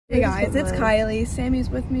Hey guys, it's Kylie. Sammy's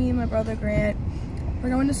with me, my brother Grant. We're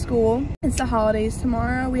going to school. It's the holidays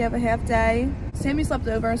tomorrow. We have a half day. Sammy slept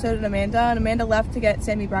over and so did Amanda. And Amanda left to get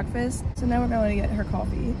Sammy breakfast. So now we're going to get her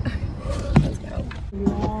coffee. Let's go.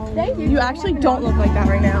 Thank you. You actually don't look like that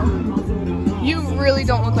right now. You really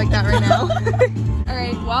don't look like that right now. All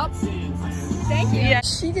right, well, thank you. Yeah.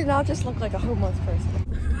 She did not just look like a homeless person.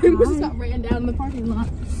 We just got ran down in the parking lot.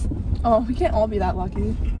 Oh, we can't all be that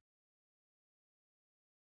lucky.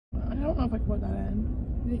 I don't know if I can put that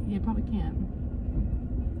in. Yeah, probably can.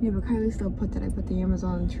 Yeah, but Kylie still put that I put the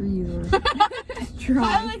Amazon trees or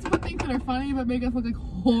I like to put things that are funny but make us look like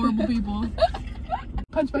horrible people.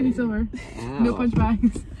 Punch baggy silver. Ow. No punch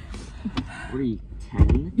bags. What are you,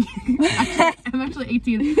 10? I'm actually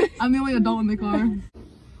 18. I'm the only adult in the car.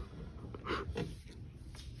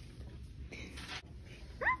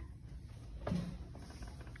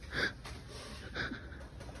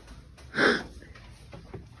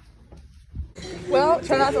 Well,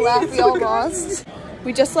 try not to laugh, we all lost.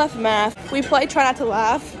 We just left math. We played try not to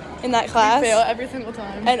laugh in that class. We fail every single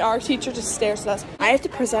time. And our teacher just stares at us. I have to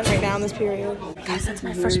present right now in this period. guys, that's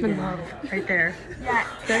my freshman love right there. Yeah.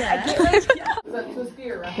 Is that supposed to be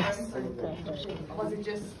a reference? Was it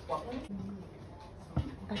just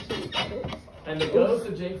And the ghost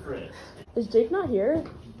of Jake Fritz. Is Jake not here?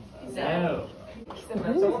 No.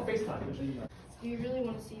 Someone FaceTime. Do you really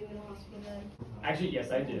want to see you in a hospital bed? Actually,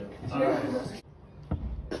 yes, I do.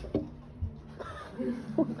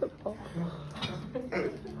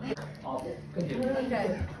 Awful. Continue.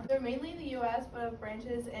 Okay. They're mainly in the U.S., but have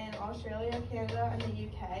branches in Australia, Canada, and the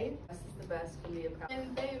U.K. This is the best can be a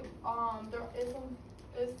And they're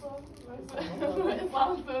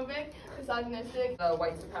Islamophobic, misogynistic.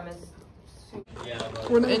 white supremacist.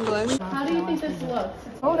 We're in England. How do you think this looks?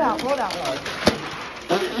 Hold out, hold out.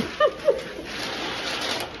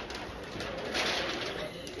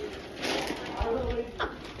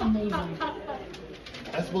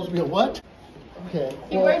 That's supposed to be a what? Okay.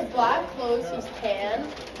 He wears black clothes, he's tan,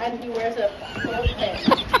 and he wears a full pin.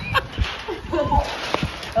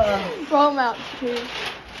 Roll him out, please.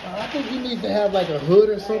 I think you need to have like a hood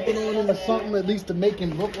or something on him or something, at least to make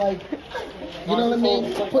him look like, you know what I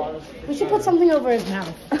mean? we should put something over his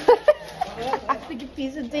mouth. Like a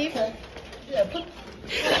piece of tape.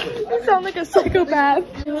 You sound like a psychopath.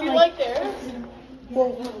 Do you like theirs?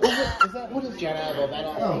 Well, is that, what is that?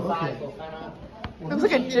 Oh, okay. It looks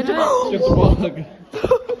like a ginger. It's a bug.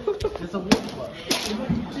 It's a wood bug.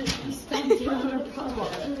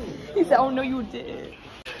 He said, oh no you did.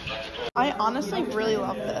 I honestly really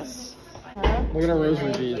love this. Look at our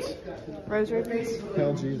rosary beads. Rosary beads?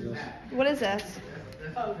 Hail Jesus. What is this?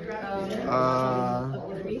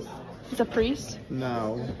 It's a priest?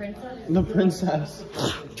 No. The princess.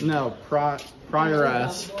 No,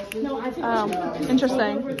 prioress. No, I think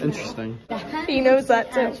Interesting. Interesting. He knows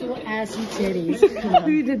that too. actual ass and titties.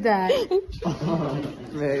 Who did that?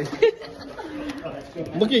 Me.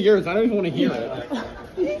 Look at yours. I don't even want to hear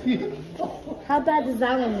it. How bad does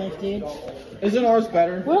that one look, dude? Isn't ours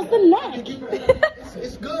better? Where's the neck?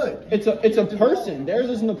 It's good. It's a person. Theirs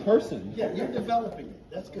isn't a person. Yeah, you're developing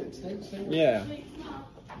it. That's good. Stay. Yeah.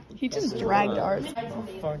 He just dragged ours.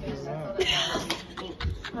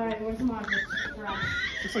 Alright, where's the marker?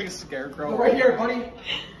 Looks like a scarecrow. Right here, buddy.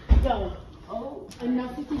 Go. Oh,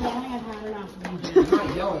 enough with the yelling. I've had enough. I'm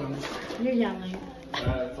not yelling. You're yelling.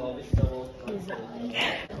 It's all these civil. He's yelling.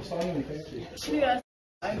 I'm sorry you thank you. Yes.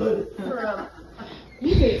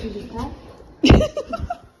 You did, you just pat.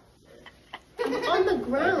 On the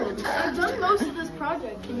ground. I've done most of this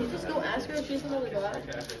project. Can you just go ask her if she's another guy?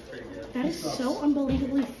 That is so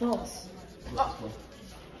unbelievably false.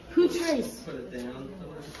 Who traced?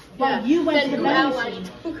 Well, you went to the vending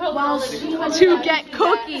machine. While she went To get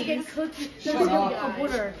cookies. get cookies. No,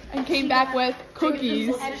 water. And came back with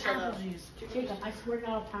cookies. And apple juice. Jacob, I swear to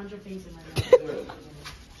God, I'll pound your face in right now.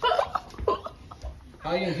 How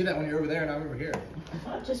are you gonna do that when you're over there and I'm over here?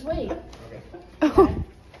 Just wait.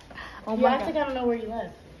 Oh You my act like god. I don't know where you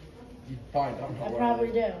live. Fine, I don't know I where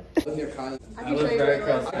probably do. I live very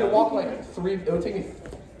close. I could walk like it would take me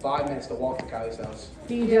 5 minutes to walk to Kylie's house.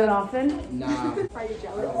 Do you do it often? Nah. Are you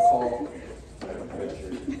jealous?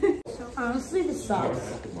 Honestly, this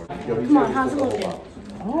sucks. Come on, how's it looking?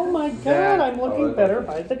 Oh my god, I'm looking better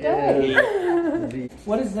by the day.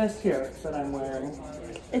 What is this here that I'm wearing?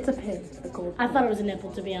 It's a pin. A gold pin. I thought it was a nipple,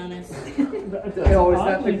 to be honest. Oh, is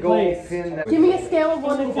that the gold pin? That Give me a scale of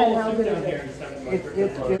 1 to 10. How's it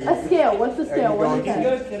is? A scale. What's the scale? 1 to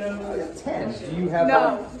 10. 10. Do you have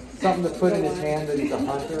No. something to put in his hand that he's a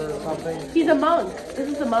hunter or something? He's a monk. This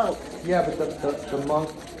is a monk. Yeah, but the monk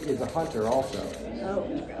is a hunter also. Oh.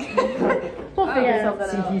 We'll figure something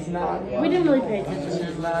out. See, he's not. We didn't really pay attention.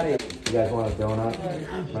 He's not a. You guys want a donut?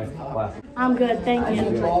 Nice classic. I'm good, thank you.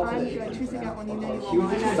 I'm good. Teresa got one, you know you She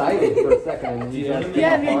was excited for a second. And then you guys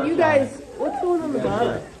Yeah, man, you guys, what's going on the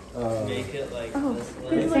bottom? Make it like Oh, this.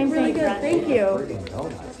 it's like really good, thank you. freaking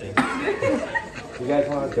donuts. You guys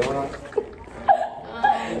want a donut?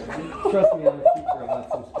 Trust me, I'm a teacher. I'm not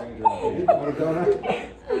some stranger. Want a donut?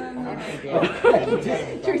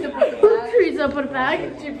 Teresa put it back.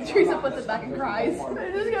 Teresa puts it back and cries.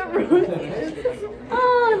 I just got roasted.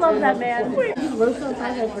 Oh, I love that man. He's roasted on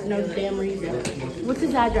Friday for no damn reason. What's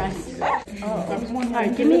his address?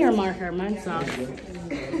 Alright, give me your marker. Mine sucks.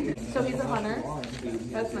 So he's a hunter.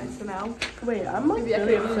 That's nice to know. Wait, I'm like Maybe I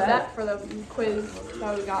really could use upset. that for the quiz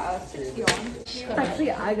that we got a 60 on.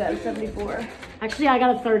 Actually, I got a 74. Actually, I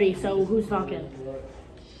got a 30, so who's talking?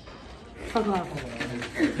 Fuck off.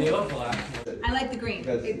 I like the green.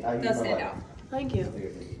 It does stand out. Thank you.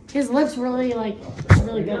 His lips really, like,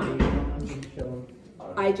 really good.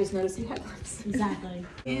 I just noticed he had lips. Exactly.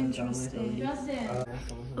 Interesting. Justin.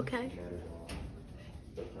 Okay.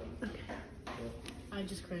 I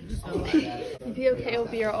just cringed so Be okay will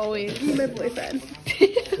be our always. Be my boyfriend.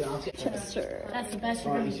 Chester. That's the best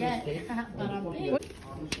you're gonna get. But I'm big.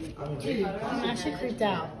 Dude, I'm actually creeped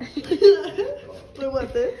out. Wait,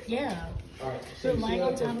 what this? Yeah. We're lying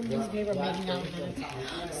on top of this paper making out with it.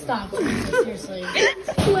 Stop, seriously.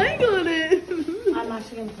 Laying on it. I'm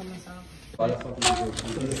actually gonna kill myself. I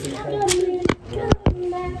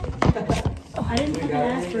didn't fucking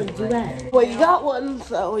ask for a duet. Well, you got one,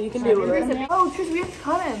 so you can do it. Oh, Tris, we have to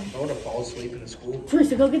cut him. I would have fallen asleep in the school.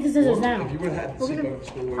 Teresa, go get the scissors now. If you would have had to sleep over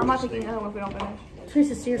school, I'm not taking another one if we don't finish.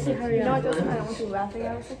 Teresa, seriously, hurry You know up. what, Justin? I don't want you laughing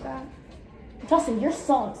at us like that. Justin, yours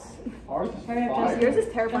sucks. Hurry up, Justin. Yours is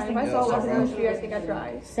terrifying. If I saw one in the street, I think I'd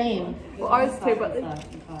try. Same. Well, ours too, but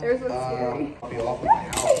like, theirs was scary. I'll be off at my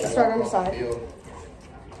house. Start on the side.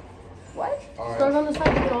 What? Start on the side.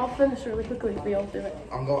 We can all finish really quickly if we all do it.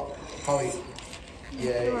 I'm going, probably,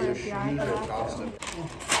 yeah, your shoes or costume.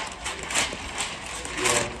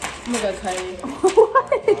 Oh my god, Kylie. What?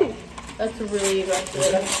 That's really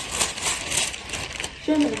aggressive.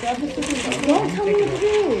 Shannon, grab the scissors. Don't tell me what to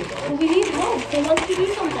do. Well, we need help. So why don't you do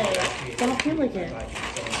something? I don't feel like it.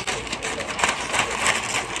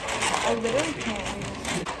 I literally can't.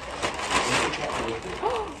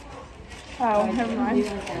 Oh, never mind.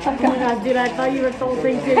 Oh my god, dude, I thought you were the whole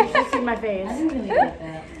thing too. You should see my face. I didn't really get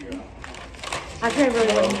that. Actually, I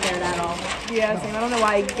really wasn't scared at all. Yeah, same. I don't know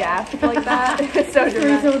why I gasped like that. It's so Teresa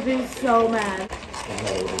dramatic. would be so mad.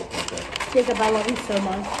 Jacob, I love you so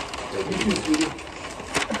much.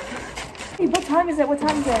 Hey, what time is it? What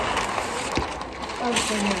time is it? Oh,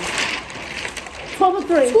 so much.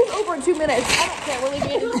 12:03. School's over in 2 minutes. I don't care. We're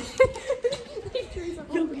leaving.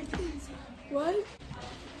 What?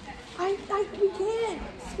 We can't.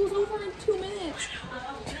 School's over in 2 minutes.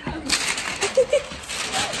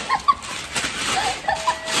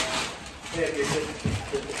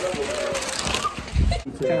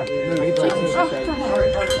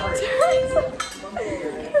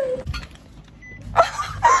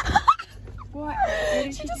 What?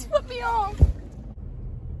 She just flipped me off.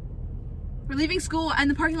 We're leaving school and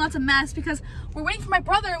the parking lot's a mess because we're waiting for my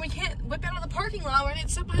brother and we can't whip out of the parking lot. We're gonna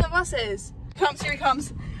sit behind the buses. Here he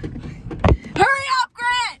comes. Hurry up,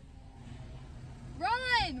 Grant!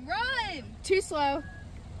 Run, run! Too slow.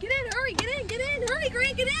 Get in, hurry, get in, hurry,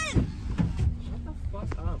 Grant, get in! Shut the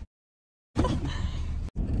fuck up.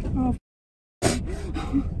 Oh,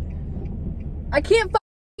 I can't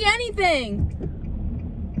see anything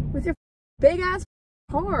with your big ass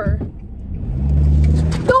car.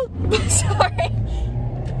 No, sorry.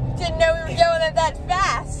 Didn't know we were going at that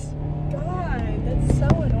fast. God, that's so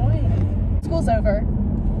annoying. School's over.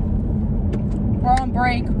 We're on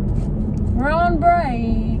break. We're on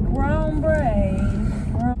break. We're on break.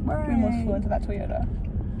 We're on break. We almost flew into that Toyota.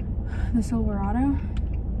 The Silverado?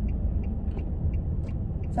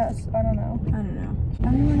 That's, I don't know. I don't know. I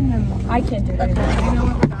don't even know. I can't do it anymore. You know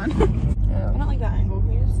what? We're done. I don't like that angle.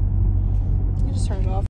 Can you just turn it off?